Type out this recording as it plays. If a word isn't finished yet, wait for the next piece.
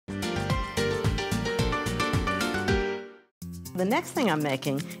The next thing I'm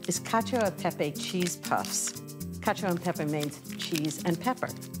making is Cacio and Pepe cheese puffs. Cacio and Pepe means cheese and pepper.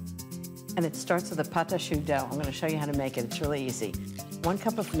 And it starts with a pâte à choux dough. I'm gonna show you how to make it, it's really easy. 1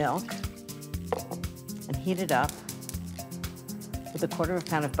 cup of milk, and heat it up with 1/4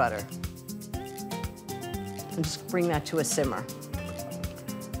 pound of butter. And just bring that to a simmer.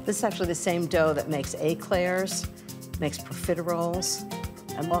 This is actually the same dough that makes éclairs, makes profiteroles,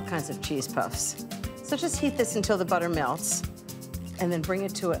 and all kinds of cheese puffs. So just heat this until the butter melts, and then bring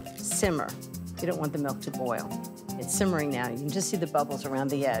it to a simmer. You don't want the milk to boil. It's simmering now. You can just see the bubbles around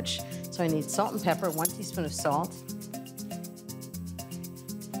the edge. So I need salt and pepper, 1 teaspoon of salt,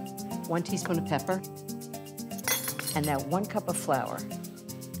 1 teaspoon of pepper, and now 1 cup of flour.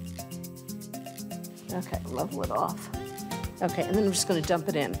 Okay, level it off. Okay, and then I'm just gonna dump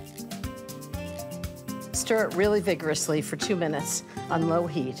it in. Stir it really vigorously for 2 minutes on low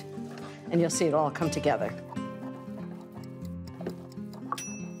heat, and you'll see it all come together.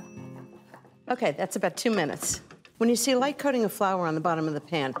 Okay, that's about 2 minutes. When you see a light coating of flour on the bottom of the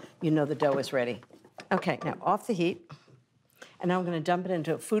pan, you know the dough is ready. Okay, now off the heat, and now I'm gonna dump it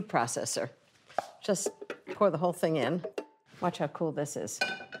into a food processor. Just pour the whole thing in. Watch how cool this is.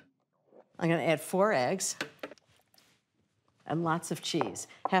 I'm gonna add 4 eggs and lots of cheese.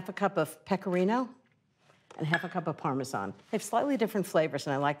 1/2 cup of pecorino and 1/2 cup of Parmesan. They have slightly different flavors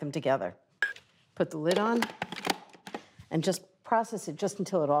and I like them together. Put the lid on and just process it just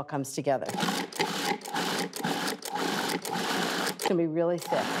until it all comes together. It's gonna be really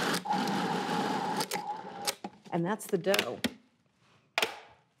thick. And that's the dough.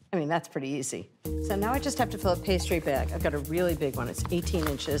 I mean, that's pretty easy. So now I just have to fill a pastry bag. I've got a really big one, it's 18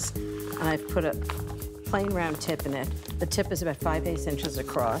 inches, and I've put a plain round tip in it. The tip is about 5/8 inches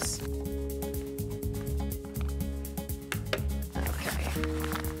across.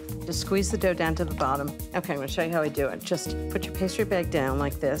 Okay. Just squeeze the dough down to the bottom. Okay, I'm gonna show you how I do it. Just put your pastry bag down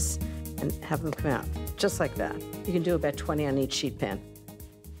like this and have them come out, just like that. You can do about 20 on each sheet pan.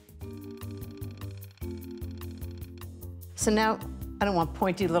 So now, I don't want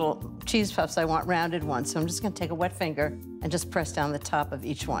pointy little cheese puffs, I want rounded ones. So I'm just gonna take a wet finger and just press down the top of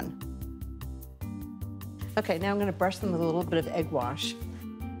each one. Okay, now I'm gonna brush them with a little bit of egg wash.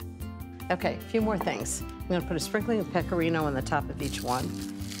 Okay, a few more things. I'm gonna put a sprinkling of pecorino on the top of each one.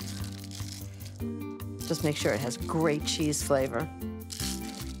 Just make sure it has great cheese flavor.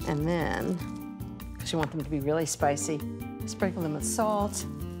 And then, because you want them to be really spicy, sprinkle them with salt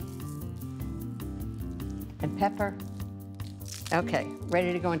and pepper. Okay,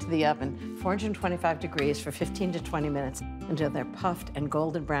 ready to go into the oven. 425 degrees for 15 to 20 minutes until they're puffed and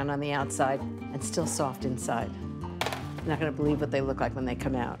golden brown on the outside and still soft inside. You're not gonna believe what they look like when they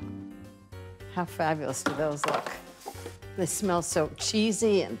come out. How fabulous do those look? They smell so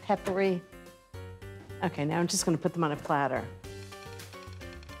cheesy and peppery. Okay, now I'm just gonna put them on a platter.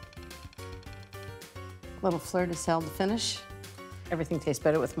 A little fleur de sel to finish. Everything tastes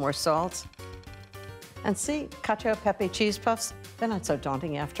better with more salt. And see, Cacio Pepe cheese puffs, they're not so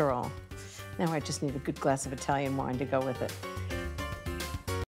daunting after all. Now I just need a good glass of Italian wine to go with it.